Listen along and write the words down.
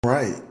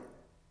Right.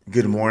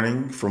 Good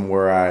morning from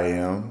where I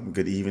am.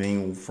 Good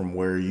evening from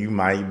where you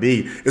might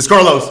be. It's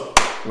Carlos.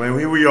 When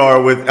here we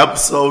are with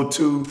episode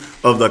 2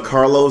 of the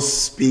Carlos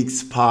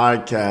Speaks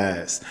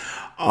podcast.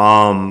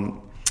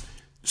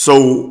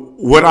 So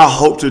what I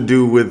hope to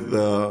do with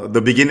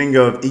the beginning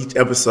of each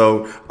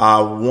episode,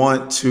 I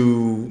want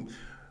to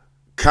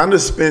kind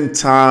of spend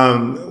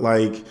time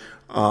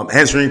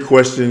answering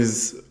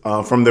questions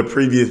from the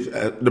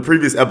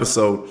previous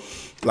episode,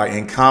 like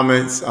in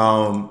comments.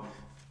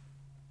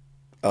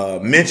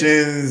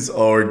 Mentions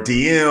or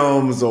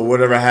DMs or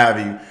whatever have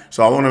you.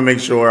 So I want to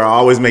make sure I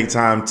always make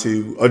time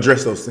to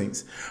address those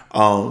things.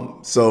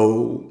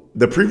 So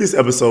the previous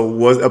episode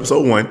was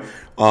episode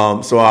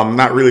 1. So I'm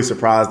not really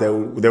surprised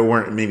that there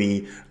weren't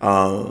many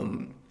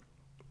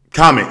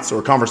comments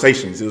or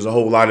conversations. It was a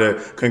whole lot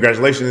of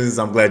congratulations.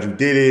 I'm glad you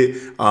did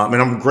it. And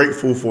I'm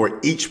grateful for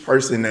each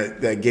person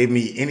that gave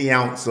me any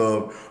ounce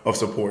of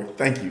support.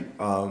 Thank you.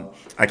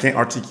 I can't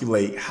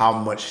articulate how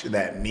much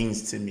that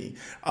means to me.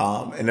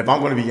 And if I'm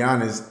going to be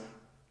honest,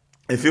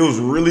 it feels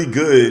really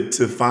good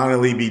to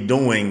finally be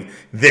doing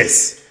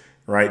this,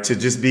 right? To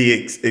just be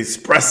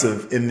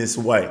expressive in this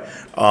way.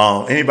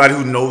 Anybody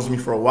who knows me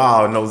for a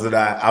while knows that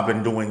I've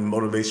been doing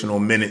motivational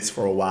minutes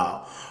for a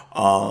while.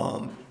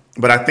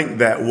 But I think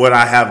that what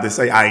I have to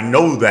say, I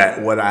know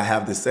that what I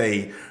have to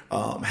say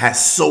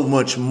has so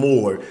much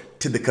more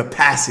to the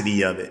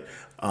capacity of it.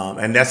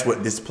 And that's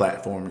what this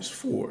platform is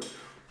for.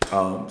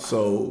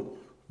 So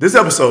this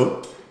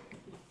episode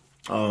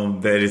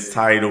that is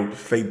titled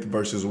Faith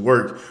versus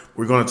Work,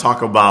 we're going to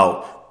talk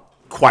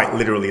about quite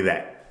literally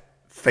that.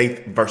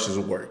 Faith versus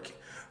work.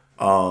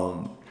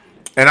 And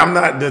I'm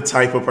not the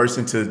type of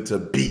person to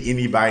beat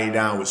anybody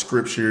down with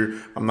scripture.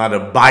 I'm not a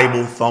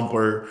Bible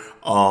thumper.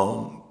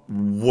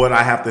 What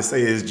I have to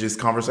say is just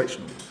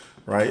conversational,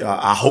 right?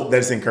 I hope that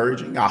it's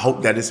encouraging. I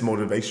hope that it's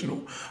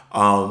motivational.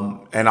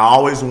 And I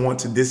always want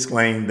to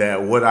disclaim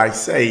that what I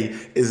say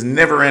is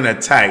never an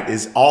attack.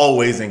 It's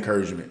always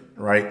encouragement,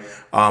 right?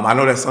 I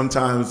know that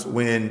sometimes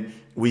when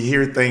we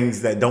hear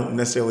things that don't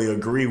necessarily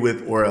agree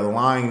with or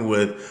align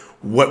with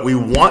what we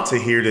want to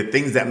hear, the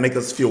things that make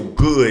us feel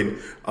good,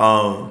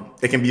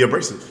 it can be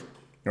abrasive,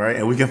 right?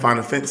 And we can find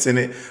offense in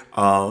it,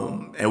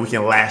 and we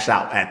can lash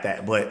out at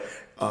that. But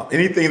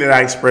anything that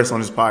I express on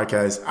this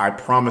podcast, I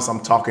promise I'm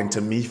talking to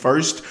me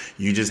first.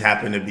 You just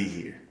happen to be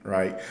here,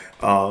 right?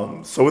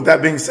 So with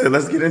that being said,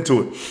 let's get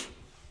into it.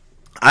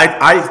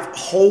 I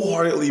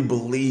wholeheartedly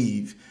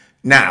believe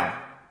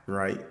now,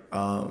 right?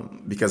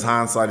 Because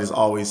hindsight is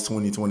always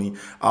 2020.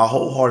 I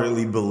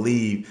wholeheartedly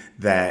believe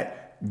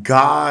that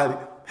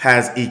God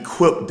has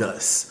equipped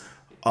us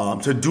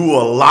to do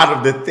a lot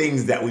of the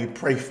things that we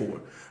pray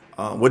for.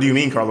 What do you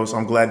mean, Carlos?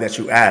 I'm glad that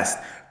you asked.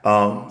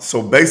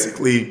 So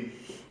basically,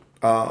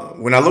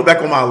 when I look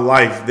back on my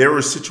life, there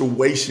were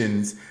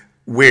situations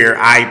where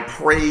I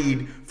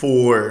prayed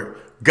for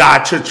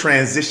God to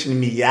transition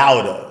me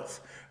out of,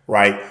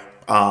 right?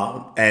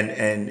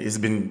 And it's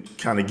been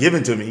kind of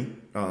given to me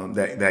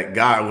that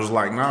God was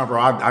like, nah, bro,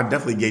 I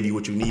definitely gave you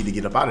what you need to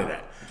get up out of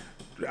that.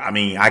 I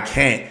mean, I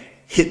can't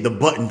hit the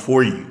button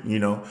for you, you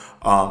know.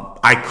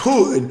 I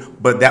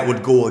could, but that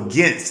would go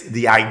against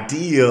the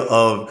idea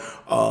of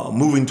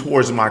moving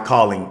towards my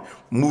calling,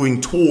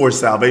 moving towards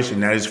salvation.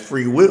 That is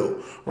free will.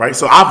 Right.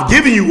 So I've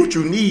given you what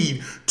you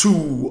need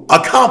to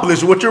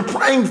accomplish what you're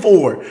praying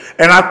for.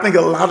 And I think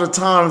a lot of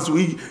times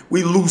we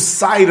lose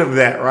sight of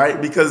that. Right.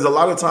 Because a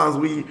lot of times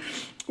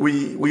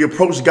we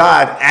approach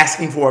God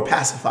asking for a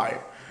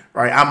pacifier.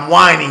 Right. I'm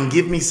whining.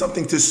 Give me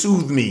something to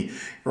soothe me.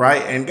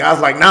 Right. And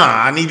God's like,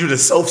 nah, I need you to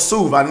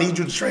self-soothe. I need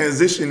you to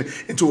transition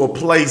into a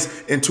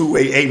place, into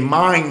a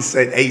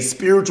mindset, a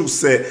spiritual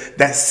set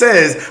that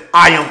says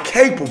I am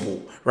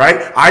capable.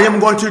 Right? I am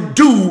going to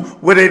do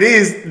what it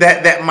is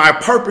that my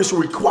purpose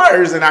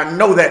requires. And I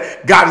know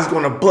that God is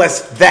going to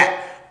bless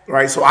that.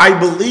 Right? So I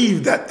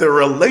believe that the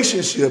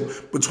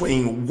relationship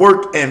between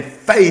work and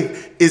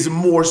faith is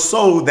more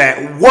so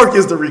that work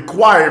is the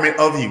requirement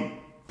of you.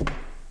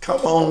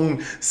 Come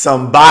on,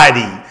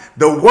 somebody.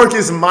 The work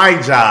is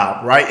my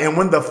job, right? And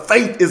when the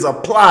faith is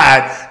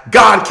applied,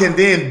 God can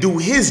then do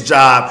his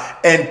job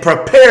and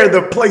prepare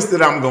the place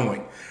that I'm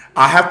going.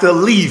 I have to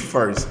leave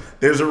first.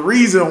 There's a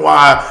reason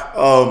why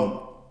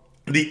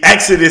the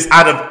exodus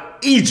out of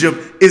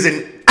Egypt is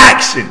an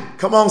action.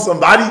 Come on,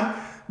 somebody.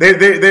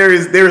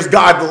 There's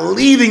God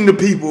leading the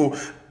people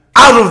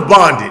out of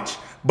bondage.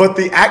 But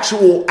the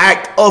actual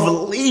act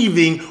of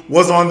leaving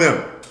was on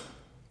them.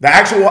 The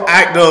actual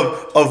act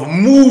of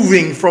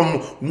moving from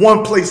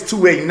one place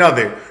to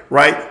another,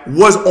 right,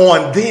 was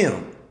on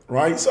them.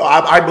 Right. So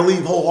I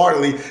believe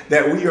wholeheartedly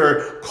that we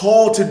are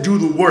called to do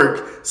the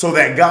work so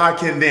that God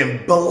can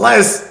then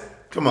bless,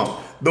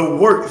 the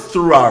work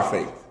through our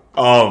faith.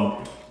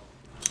 And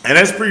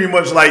that's pretty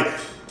much like,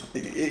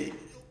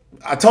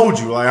 I told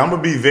you, like, I'm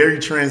going to be very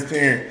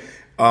transparent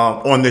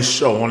on this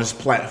show, on this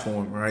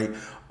platform. Right.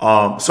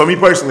 So me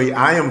personally,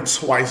 I am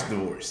twice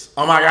divorced.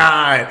 Oh, my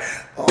God.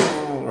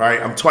 Oh,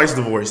 right. I'm twice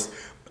divorced.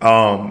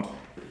 And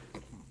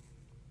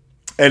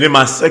in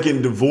my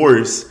second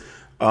divorce,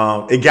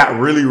 it got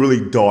really,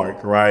 really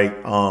dark, right?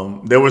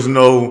 There was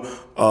no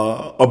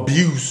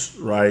abuse,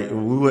 right?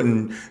 We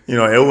wouldn't,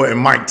 it wasn't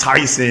Mike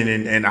Tyson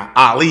and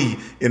Ali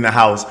in the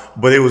house,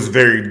 but it was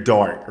very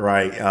dark,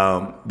 right?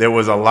 There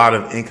was a lot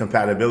of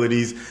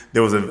incompatibilities.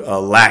 There was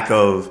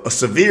a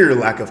severe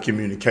lack of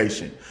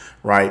communication,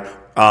 right?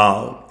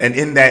 And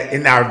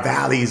in our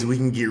valleys, we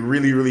can get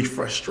really, really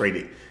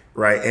frustrated,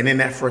 right? And in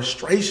that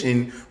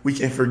frustration, we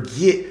can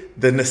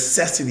forget the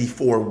necessity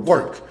for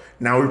work.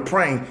 Now we're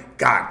praying,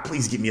 God,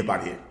 please get me up out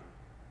of here.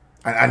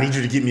 I need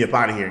you to get me up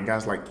out of here. And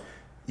God's like,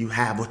 you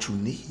have what you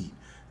need.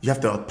 You have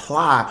to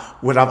apply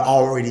what I've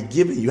already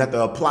given you. You have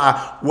to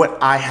apply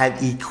what I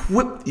had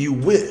equipped you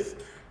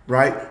with,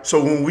 right?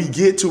 So when we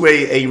get to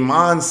a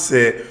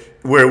mindset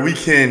where we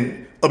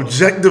can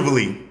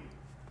objectively,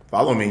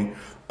 follow me,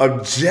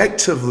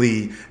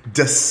 objectively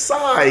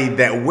decide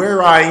that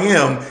where I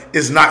am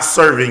is not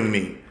serving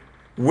me.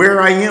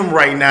 Where I am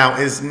right now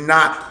is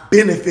not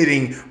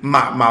benefiting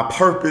my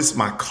purpose,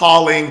 my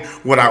calling,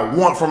 what I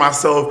want for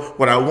myself,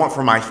 what I want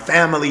for my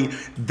family.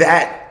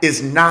 That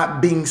is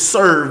not being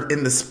served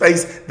in the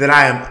space that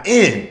I am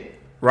in,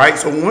 right?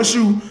 So once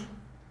you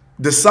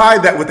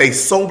decide that with a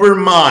sober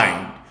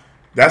mind,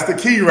 that's the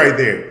key right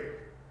there.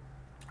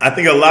 I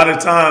think a lot of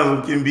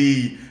times we can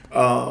be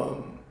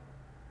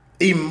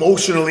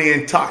emotionally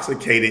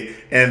intoxicated,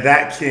 and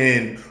that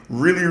can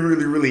really,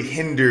 really, really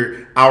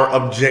hinder our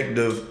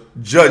objective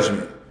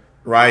judgment,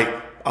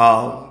 right?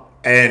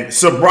 And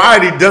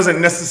sobriety doesn't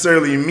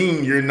necessarily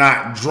mean you're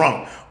not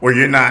drunk or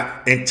you're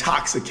not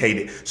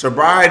intoxicated.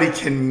 Sobriety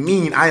can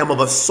mean I am of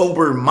a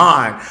sober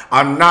mind.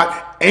 I'm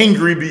not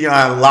angry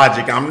beyond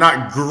logic. I'm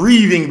not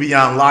grieving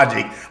beyond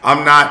logic.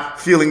 I'm not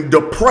feeling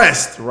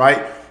depressed,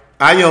 right?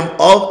 I am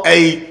of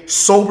a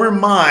sober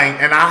mind,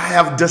 and I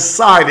have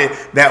decided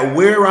that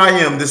where I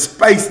am, the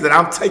space that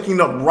I'm taking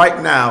up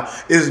right now,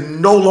 is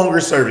no longer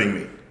serving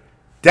me.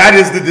 That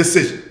is the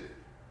decision,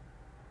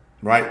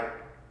 right?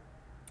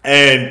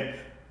 And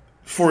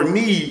for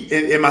me,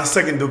 in my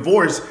second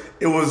divorce,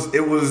 it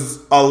was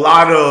a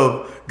lot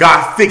of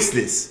God fix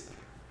this,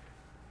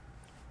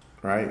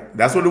 right?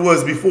 That's what it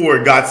was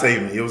before God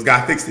saved me. It was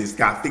God fix this,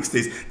 God fix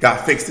this, God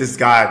fix this,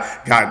 God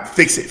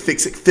fix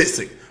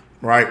it,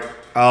 right?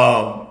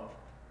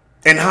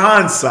 In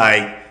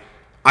hindsight,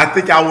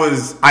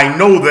 I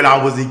know that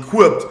I was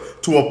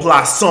equipped to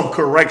apply some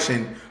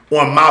correction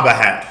on my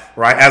behalf,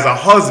 right? As a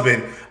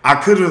husband, I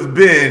could have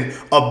been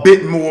a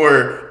bit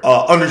more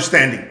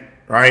understanding,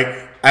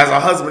 right? As a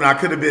husband, I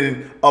could have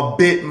been a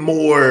bit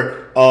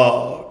more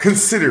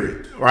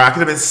considerate, right? I could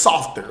have been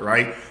softer,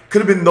 right? Could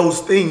have been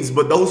those things,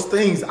 but those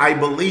things I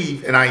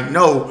believe and I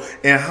know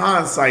in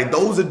hindsight,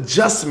 those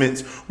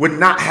adjustments would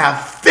not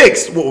have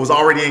fixed what was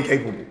already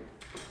incapable.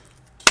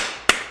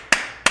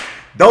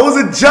 Those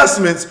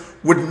adjustments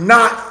would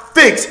not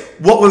fix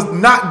what was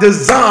not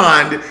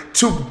designed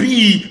to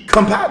be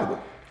compatible.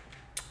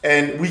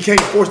 And we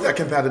can't force that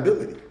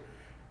compatibility,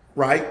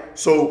 right?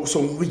 So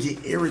when we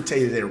get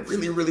irritated and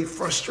really, really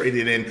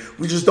frustrated and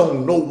we just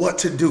don't know what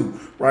to do,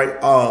 right?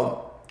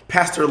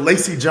 Pastor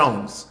Lacey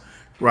Jones,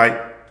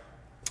 right?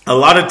 A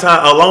long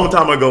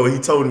time ago, he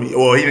told me,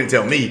 or he didn't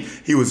tell me,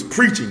 he was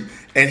preaching.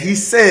 And he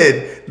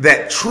said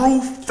that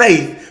true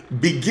faith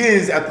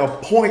begins at the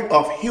point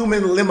of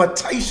human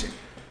limitation.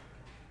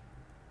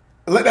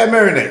 Let that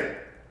marinate.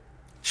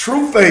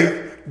 True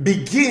faith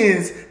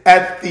begins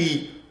at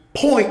the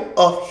point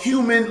of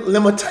human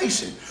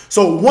limitation.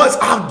 So once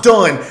I've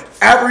done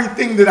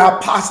everything that I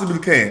possibly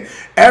can,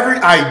 every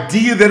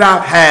idea that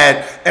I've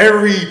had,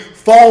 every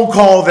phone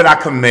call that I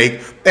can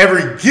make,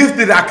 every gift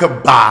that I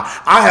could buy,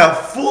 I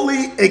have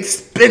fully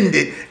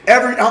expended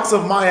every ounce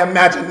of my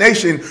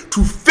imagination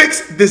to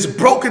fix this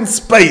broken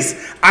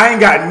space. I ain't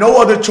got no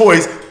other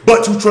choice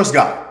but to trust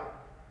God.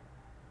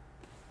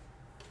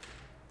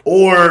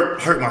 Or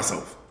hurt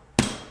myself.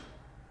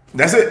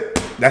 That's it.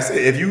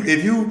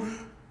 If you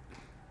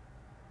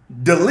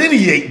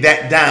delineate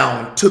that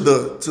down to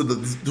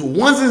the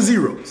ones and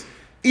zeros,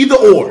 either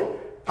or.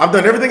 I've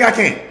done everything I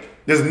can.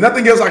 There's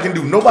nothing else I can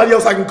do. Nobody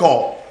else I can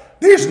call.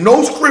 There's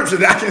no scripture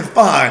that I can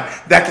find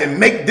that can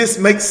make this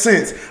make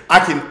sense. I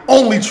can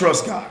only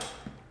trust God.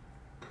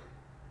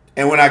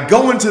 And when I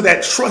go into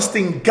that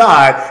trusting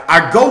God,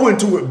 I go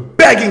into it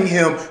begging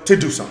him to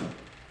do something.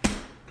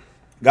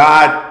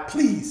 God,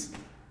 please.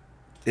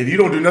 If you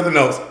don't do nothing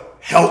else,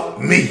 help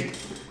me.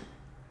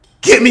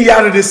 Get me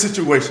out of this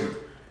situation,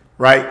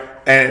 right?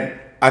 And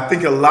I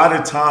think a lot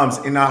of times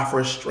in our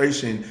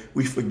frustration,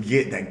 we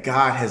forget that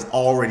God has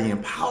already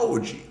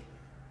empowered you.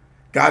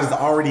 God has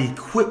already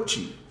equipped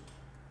you,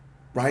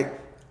 right?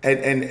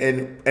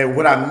 And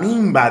what I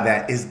mean by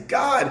that is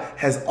God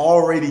has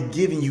already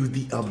given you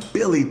the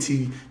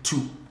ability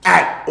to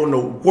act on the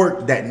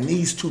work that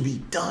needs to be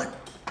done.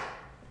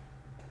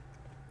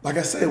 Like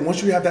I said,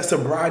 once you have that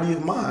sobriety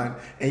of mind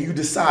and you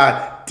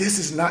decide this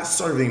is not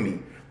serving me,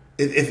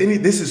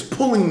 this is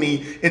pulling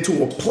me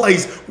into a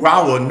place where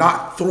I will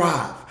not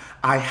thrive.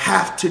 I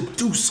have to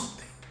do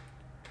something.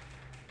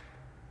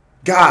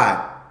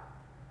 God,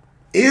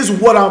 is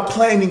what I'm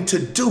planning to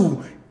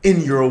do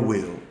in your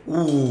will?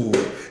 Ooh,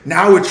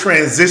 now we're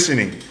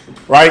transitioning,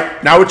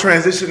 right? Now we're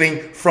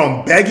transitioning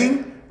from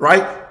begging,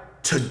 right,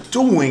 to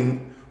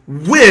doing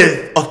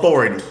with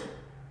authority.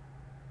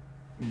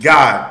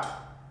 God,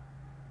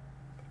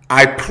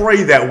 I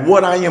pray that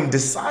what I am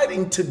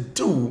deciding to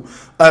do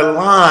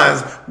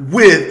aligns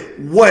with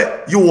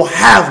what you will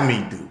have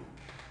me do.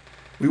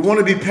 We want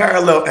to be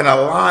parallel and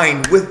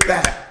aligned with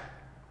that,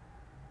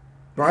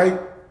 right?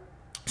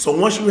 So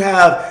once you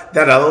have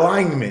that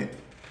alignment,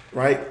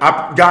 right?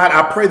 God,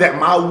 I pray that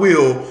my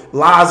will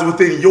lies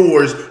within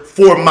yours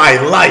for my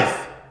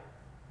life.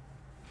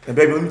 And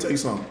baby, let me tell you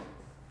something.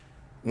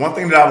 One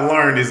thing that I've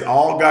learned is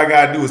all God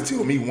got to do is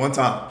tell me one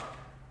time.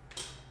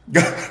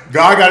 God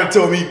got to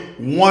tell me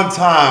one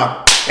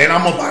time, and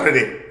I'm up out of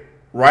there,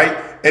 right?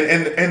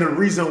 And the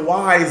reason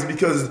why is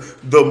because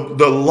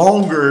the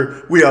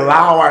longer we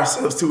allow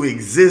ourselves to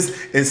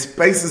exist in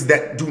spaces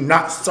that do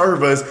not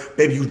serve us,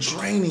 baby, you're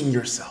draining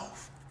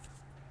yourself.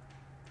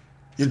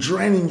 You're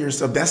draining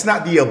yourself. That's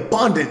not the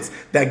abundance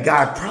that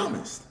God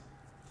promised.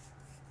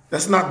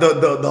 That's not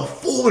the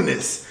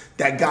fullness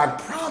that God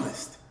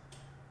promised,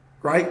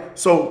 right?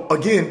 So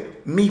again,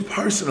 me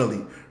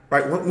personally,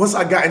 right? Once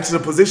I got into the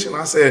position,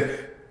 I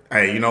said,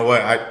 hey, you know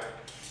what? I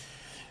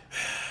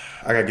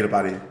got to get up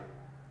out of here.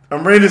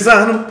 I'm ready to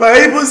sign them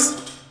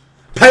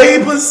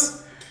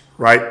papers,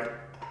 right?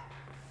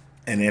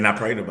 And then I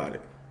prayed about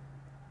it,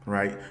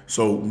 right?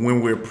 So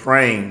when we're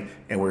praying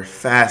and we're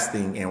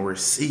fasting and we're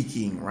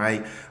seeking,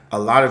 right? A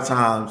lot of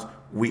times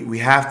we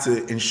have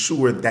to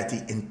ensure that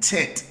the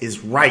intent is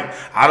right.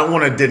 I don't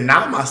want to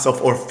deny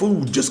myself or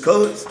food just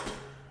because.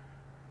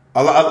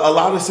 A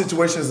lot of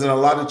situations and a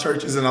lot of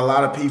churches and a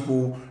lot of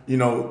people, you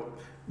know,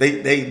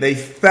 they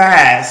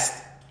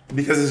fast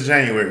because it's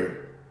January.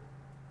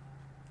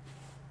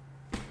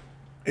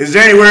 It's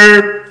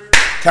January,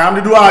 time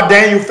to do our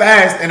Daniel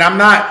fast, and I'm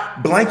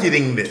not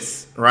blanketing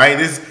this, right?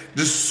 It's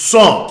just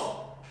some,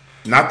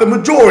 not the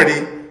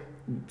majority,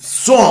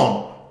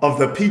 some of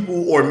the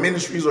people or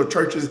ministries or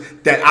churches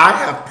that I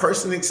have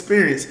personally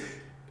experienced.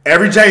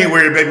 Every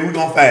January, baby, we're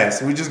going to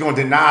fast. We're just going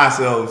to deny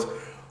ourselves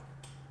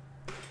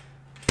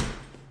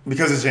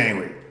because it's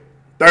January.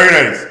 30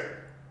 days,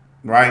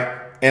 right?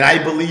 And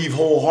I believe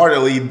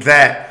wholeheartedly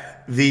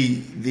that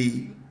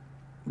the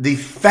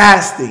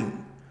fasting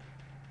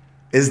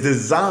is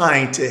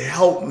designed to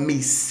help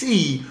me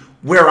see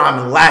where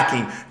I'm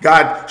lacking.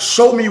 God,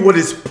 show me what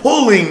is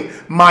pulling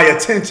my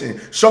attention.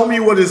 Show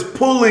me what is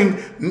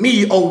pulling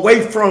me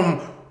away from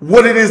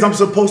what it is I'm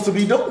supposed to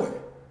be doing.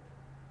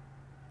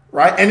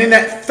 Right? And in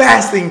that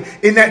fasting,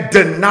 in that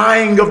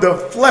denying of the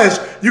flesh,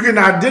 you can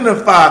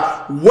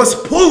identify what's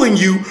pulling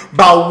you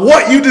by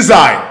what you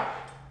desire.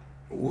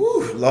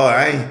 Woo, Lord,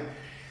 I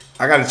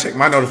got to check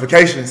my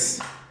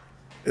notifications.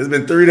 It's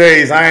been 3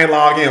 days. I ain't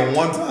logged in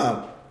one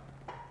time.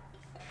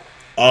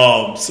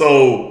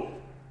 So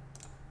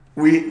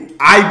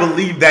I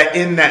believe that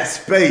in that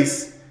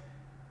space,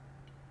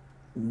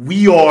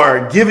 we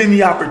are given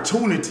the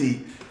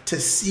opportunity to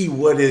see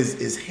what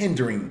is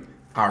hindering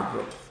our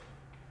growth.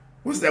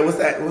 What's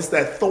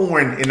that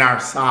thorn in our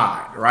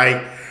side,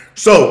 right?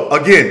 So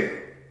again,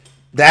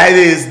 that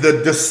is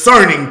the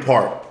discerning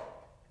part,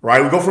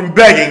 right? We go from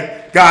begging,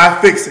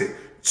 God fix it,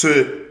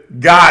 to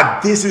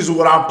God, this is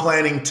what I'm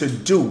planning to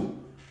do,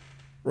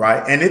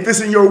 right? And if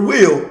it's in your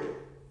will,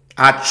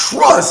 I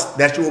trust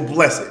that you will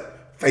bless it.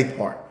 Faith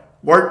part.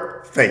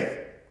 Work, faith.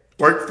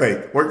 Work,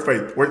 faith. Work,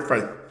 faith. Work,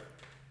 faith.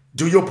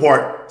 Do your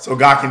part so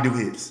God can do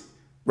his.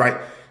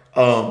 Right?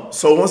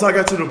 So once I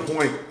got to the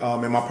point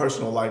in my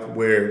personal life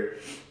where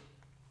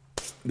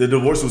the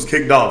divorce was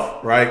kicked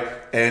off, right?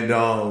 And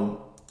I'm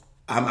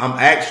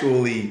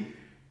actually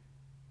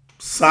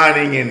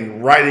signing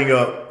and writing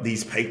up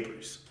these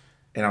papers.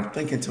 And I'm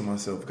thinking to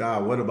myself,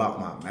 God, what about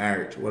my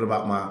marriage? What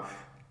about my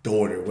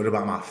daughter? What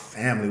about my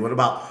family? What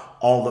about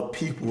all the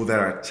people that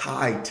are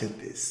tied to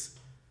this,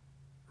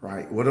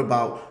 right? What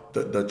about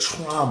the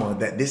trauma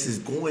that this is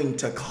going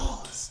to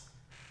cause?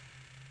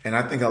 And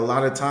I think a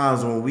lot of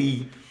times when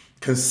we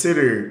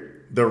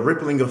consider the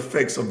rippling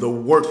effects of the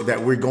work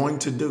that we're going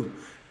to do,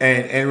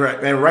 and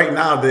right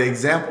now the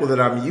example that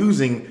I'm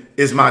using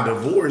is my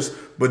divorce,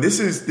 but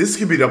this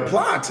can be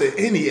applied to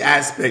any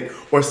aspect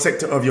or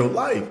sector of your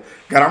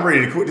life. God, I'm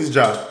ready to quit this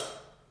job.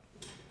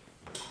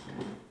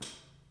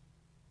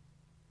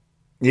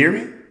 You hear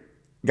me?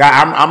 God,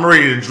 I'm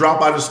ready to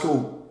drop out of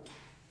school.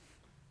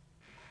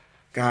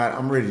 God,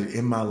 I'm ready to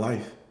end my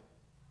life.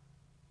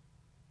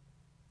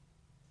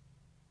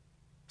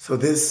 So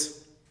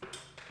this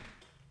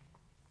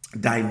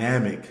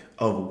dynamic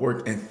of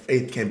work and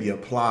faith can be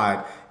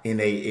applied in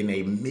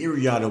a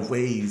myriad of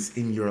ways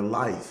in your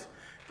life,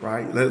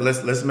 right?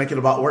 Let's make it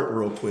about work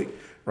real quick,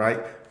 right?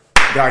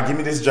 God, give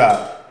me this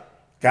job.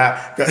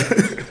 God,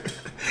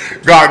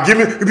 give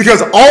me,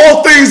 because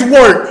all things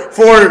work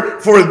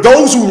for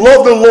those who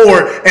love the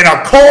Lord and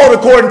are called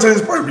according to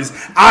his purpose.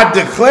 I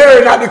declare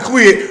and I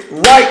decree it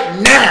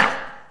right now.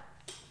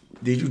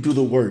 Did you do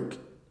the work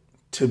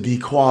to be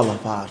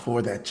qualified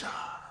for that job?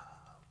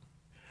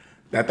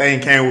 That thing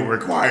came with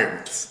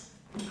requirements.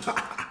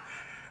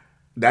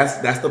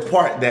 That's the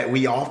part that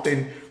we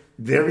often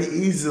very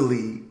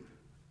easily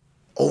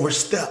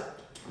overstep.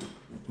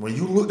 When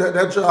you looked at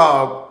that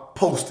job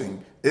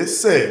posting, it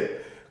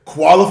said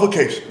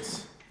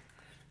qualifications.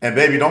 And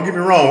baby, don't get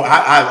me wrong,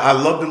 I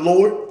love the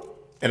Lord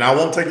and I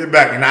won't take it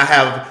back, and I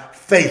have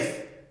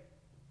faith.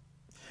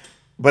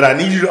 But I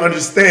need you to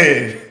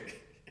understand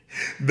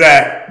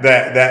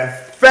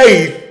that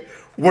faith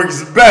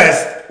works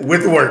best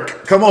with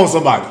work. Come on,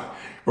 somebody.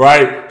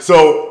 Right?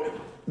 So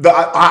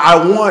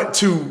I want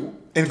to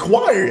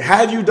inquire,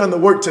 have you done the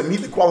work to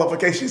meet the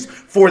qualifications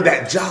for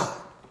that job?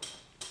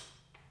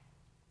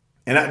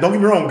 And don't get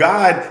me wrong,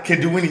 God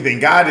can do anything.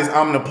 God is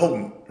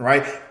omnipotent,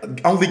 right?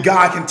 Only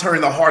God can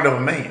turn the heart of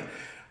a man.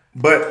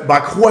 But my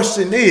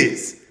question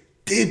is,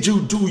 did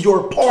you do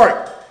your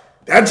part?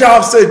 That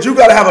job said you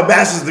got to have a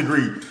bachelor's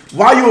degree.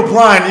 Why are you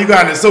applying and you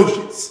got an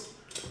associate's?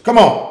 Come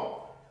on.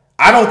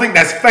 I don't think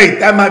that's faith.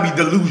 That might be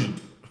delusion.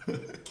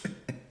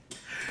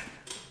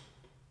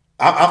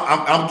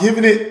 I'm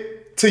giving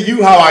it to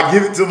you how I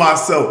give it to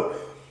myself.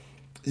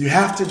 You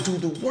have to do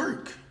the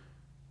work.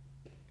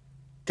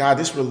 God,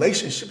 this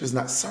relationship is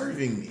not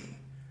serving me.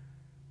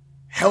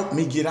 Help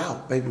me get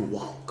out, baby.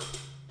 Walk.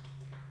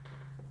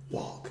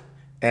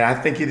 And I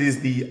think it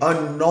is the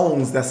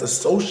unknowns that's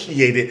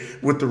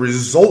associated with the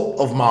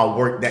result of my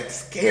work that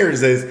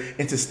scares us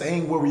into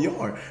staying where we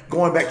are.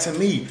 Going back to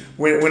me,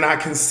 when I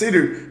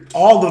considered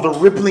all of the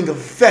rippling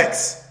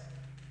effects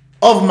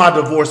of my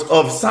divorce,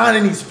 of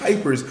signing these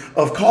papers,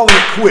 of calling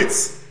it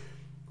quits.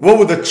 What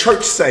would the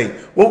church say?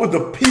 What would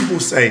the people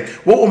say?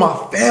 What would my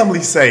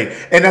family say?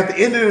 And at the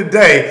end of the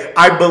day,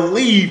 I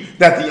believe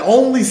that the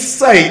only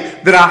say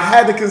that I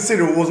had to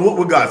consider was, what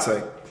would God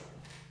say?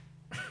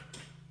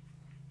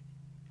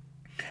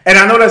 And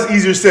I know that's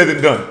easier said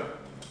than done.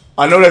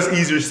 I know that's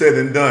easier said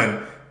than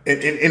done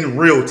in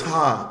real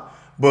time.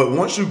 But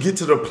once you get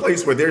to the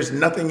place where there's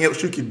nothing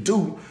else you can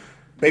do,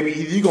 baby,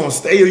 either you're going to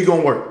stay or you're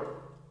going to work.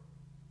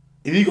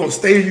 Either you're going to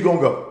stay or you're going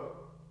to go.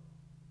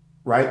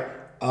 Right?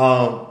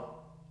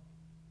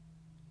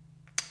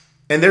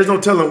 And there's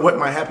no telling what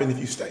might happen if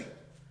you stay.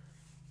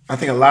 I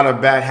think a lot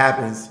of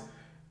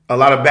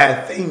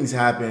bad things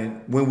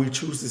happen when we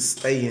choose to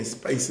stay in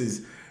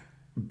spaces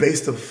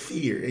based on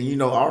fear.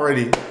 And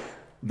already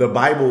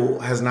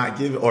God has not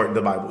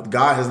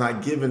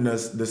given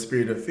us the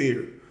spirit of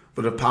fear,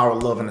 but the power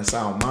of love and a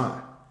sound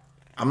mind.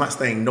 I'm not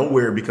staying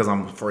nowhere because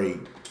I'm afraid.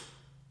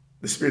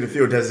 The spirit of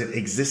fear doesn't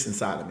exist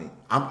inside of me.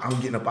 I'm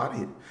getting up out of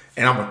here.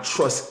 And I'm going to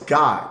trust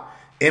God.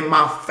 In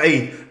my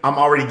faith, I'm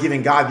already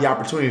giving God the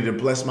opportunity to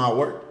bless my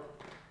work.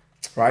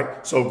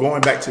 Right? So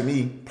going back to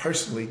me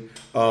personally,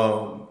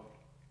 what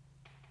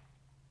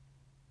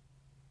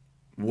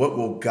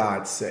will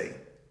God say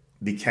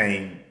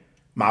became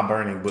my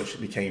burning bush,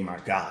 became my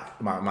God,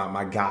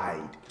 my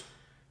guide.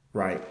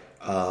 Right?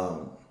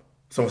 So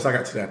once I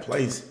got to that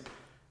place,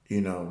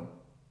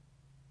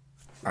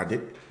 I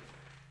did.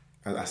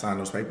 I signed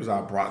those papers.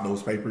 I brought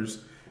those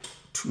papers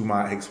to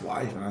my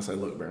ex-wife, and I said,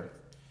 look, bro,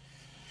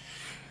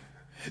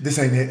 this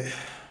ain't it.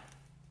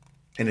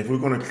 And if we're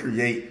going to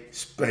create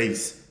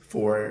space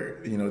for,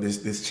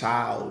 this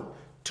child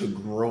to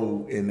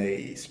grow in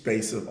a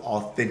space of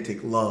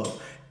authentic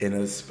love, in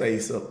a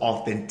space of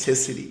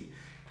authenticity,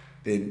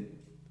 then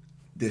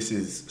this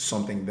is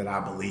something that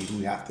I believe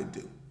we have to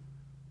do.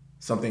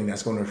 Something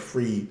that's going to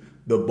free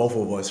the both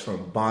of us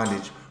from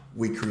bondage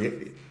we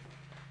created.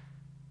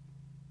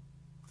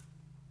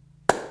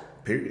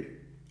 Period.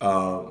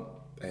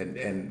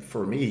 And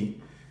for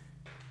me,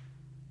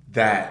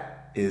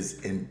 that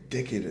is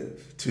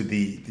indicative to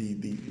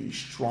the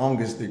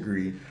strongest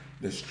degree,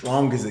 the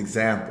strongest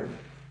example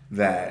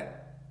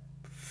that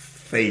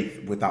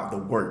faith without the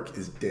work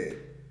is dead,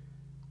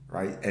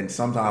 right? And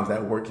sometimes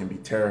that work can be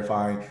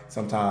terrifying.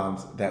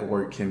 Sometimes that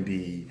work can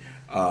be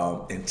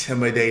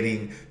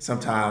intimidating.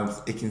 Sometimes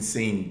it can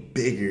seem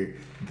bigger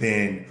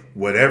than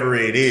whatever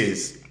it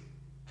is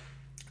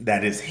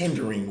that is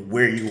hindering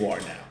where you are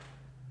now.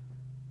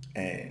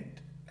 And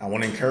I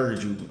want to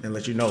encourage you and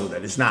let you know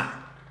that it's not.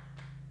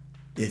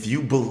 If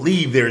you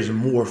believe there's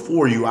more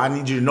for you, I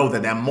need you to know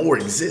that more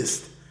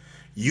exists.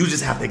 You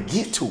just have to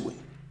get to it.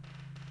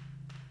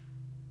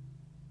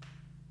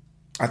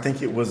 I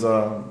think it was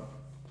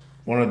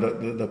one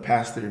of the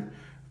pastor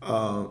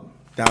down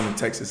in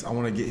Texas. I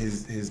want to get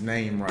his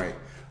name right.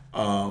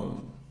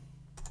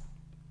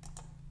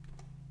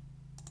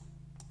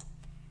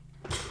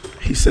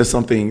 He said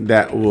something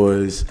that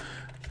was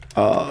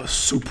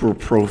super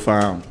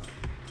profound.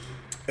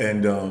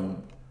 And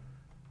I'm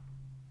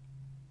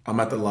going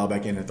to have to log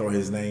back in and throw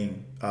his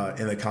name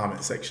in the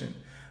comment section.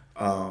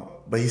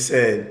 But he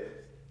said,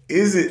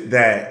 is it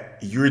that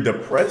you're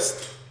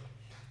depressed,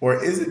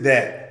 or is it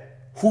that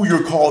who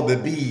you're called to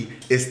be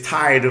is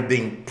tired of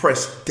being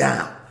pressed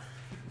down?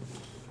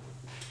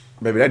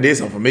 Baby, that did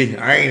something for me.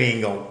 I ain't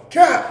even going to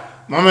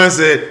cap. My man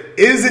said,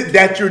 is it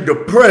that you're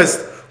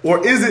depressed,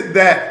 or is it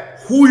that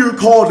who you're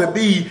called to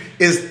be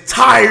is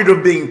tired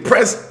of being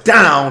pressed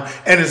down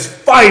and is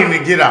fighting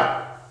to get out?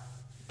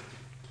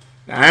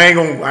 Now, I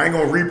ain't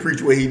gonna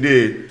re-preach what he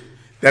did,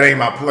 that ain't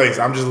my place.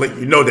 I'm just letting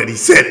you know that he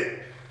said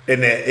it,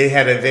 and that it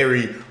had a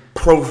very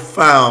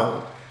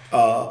profound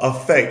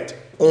effect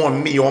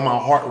on me, on my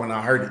heart when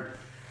I heard it.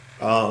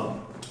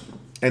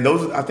 And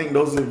I think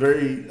those are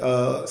very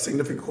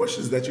significant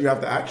questions that you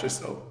have to ask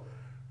yourself,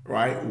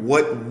 right?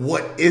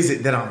 What is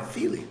it that I'm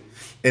feeling?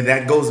 And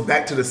that goes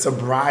back to the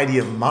sobriety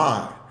of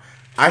mind.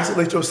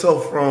 Isolate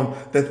yourself from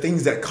the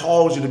things that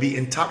cause you to be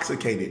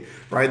intoxicated,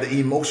 right? The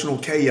emotional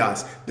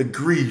chaos, the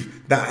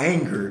grief, the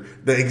anger,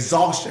 the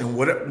exhaustion,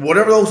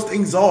 whatever those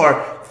things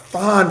are.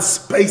 Find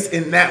space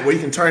in that where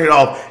you can turn it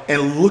off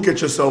and look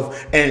at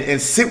yourself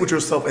and sit with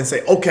yourself and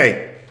say,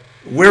 okay,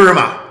 where am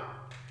I?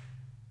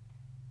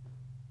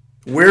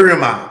 Where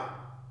am I?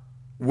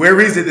 Where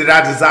is it that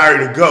I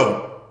desire to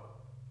go?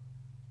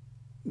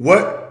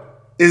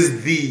 What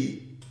is the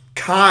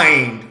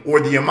kind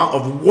or the amount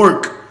of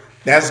work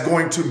that's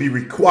going to be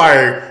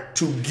required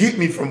to get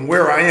me from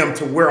where I am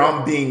to where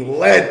I'm being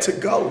led to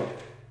go?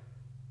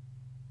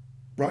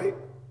 Right?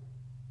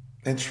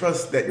 And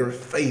trust that your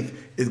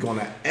faith is going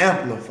to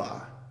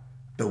amplify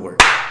the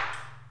work.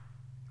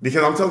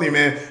 Because I'm telling you,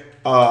 man,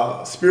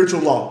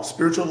 spiritual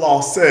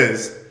law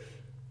says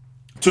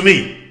to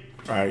me,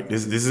 all right,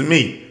 this is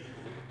me,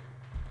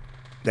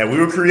 that we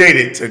were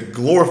created to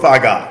glorify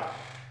God,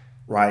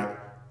 right?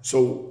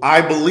 So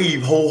I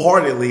believe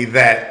wholeheartedly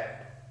that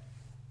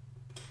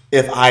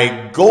if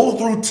I go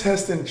through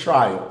tests and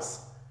trials,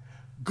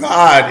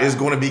 God is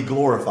going to be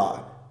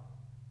glorified,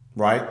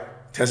 right?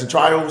 Tests and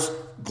trials,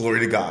 glory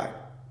to God.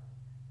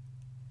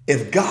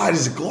 If God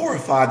is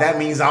glorified, that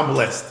means I'm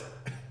blessed.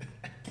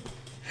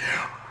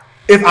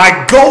 If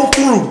I go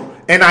through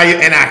and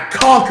I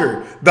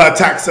conquer the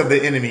attacks of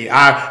the enemy,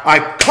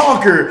 I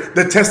conquer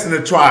the tests and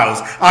the trials,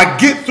 I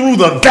get through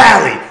the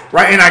valley,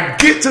 right? And I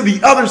get to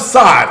the other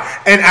side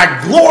and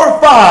I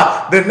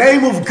glorify the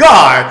name of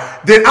God,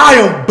 then I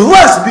am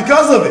blessed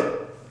because of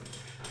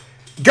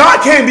it.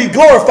 God can't be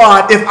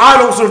glorified if I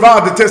don't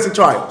survive the tests and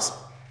trials.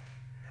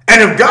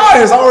 And if God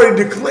has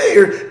already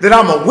declared that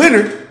I'm a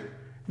winner,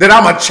 that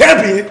I'm a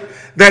champion,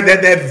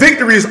 that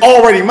victory is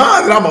already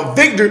mine, that I'm a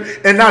victor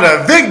and not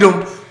a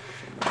victim,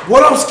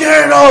 what I'm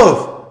scared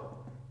of?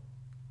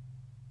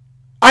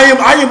 I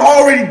am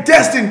already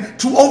destined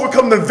to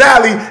overcome the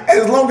valley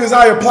as long as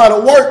I apply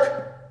the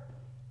work.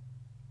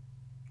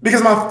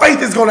 Because my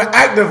faith is going to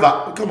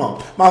activate. Come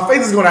on. My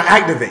faith is going to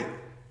activate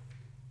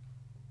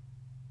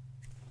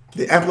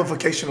the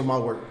amplification of my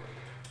work.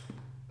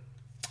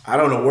 I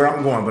don't know where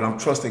I'm going, but I'm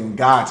trusting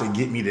God to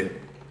get me there.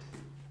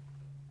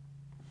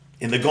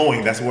 In the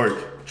going, that's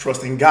work.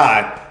 Trusting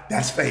God,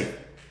 that's faith.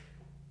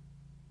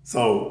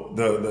 So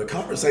the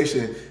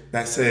conversation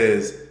that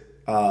says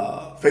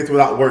faith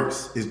without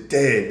works is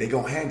dead. They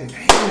go hand in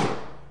hand.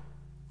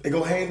 They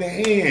go hand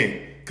in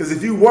hand. Because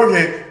if you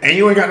working and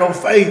you ain't got no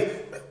faith,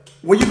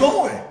 where you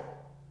going?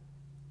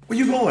 Where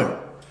you going?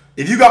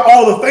 If you got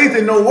all the faith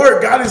and no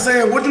work, God is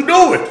saying, what you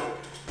doing?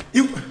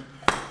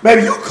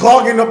 Maybe you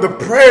clogging up the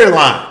prayer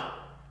line,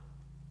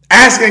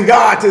 asking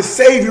God to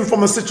save you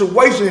from a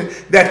situation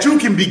that you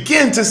can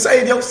begin to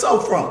save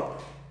yourself from.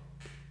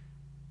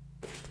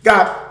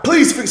 God,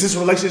 please fix this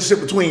relationship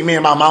between me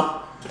and my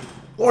mom.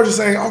 Lord is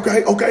saying,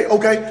 okay,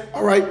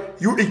 all right.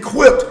 You're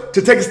equipped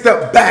to take a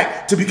step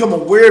back, to become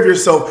aware of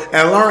yourself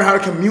and learn how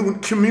to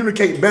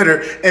communicate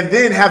better, and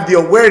then have the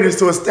awareness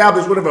to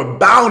establish whatever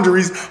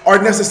boundaries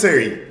are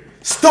necessary.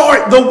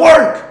 Start the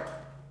work,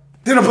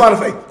 then apply the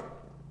faith.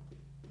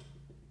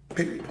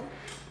 Period.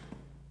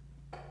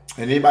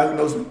 And anybody who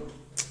knows me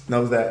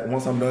knows that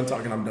once I'm done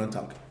talking, I'm done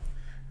talking.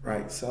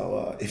 Right?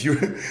 So if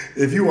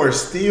you are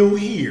still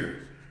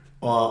here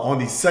on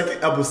the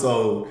second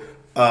episode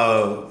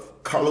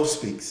of Carlos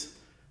Speaks,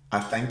 I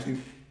thank you.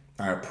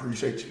 I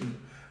appreciate you.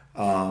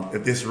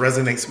 If this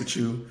resonates with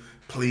you,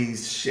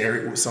 please share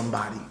it with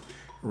somebody.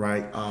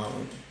 Right?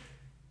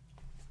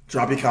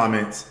 Drop your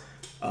comments.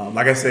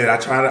 Like I said,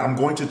 I'm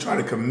going to try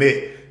to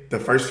commit the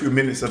first few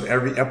minutes of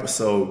every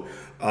episode,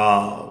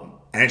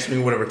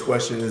 answering whatever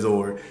questions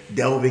or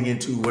delving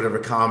into whatever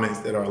comments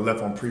that are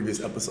left on previous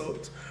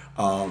episodes.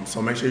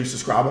 So make sure you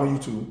subscribe on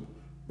YouTube,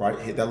 right?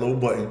 Hit that little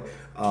button,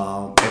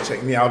 and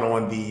check me out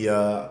on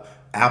the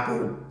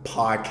Apple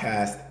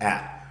Podcast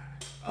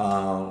app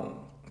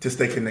to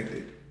stay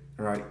connected,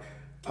 right?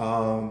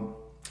 And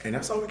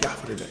that's all we got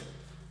for today.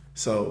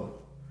 So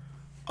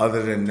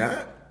other than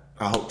that,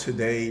 I hope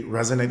today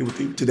resonated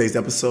with you, today's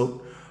episode.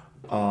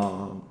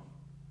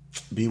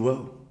 Be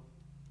well.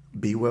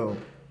 Be well.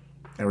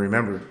 And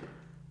remember,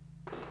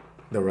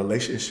 the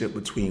relationship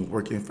between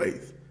work and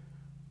faith.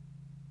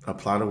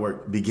 Apply the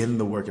work. Begin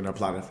the work and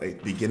apply the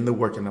faith. Begin the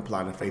work and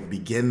apply the faith.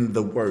 Begin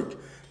the work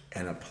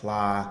and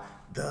apply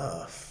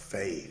the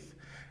faith.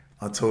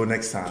 Until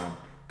next time,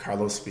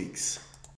 Carlos Speaks.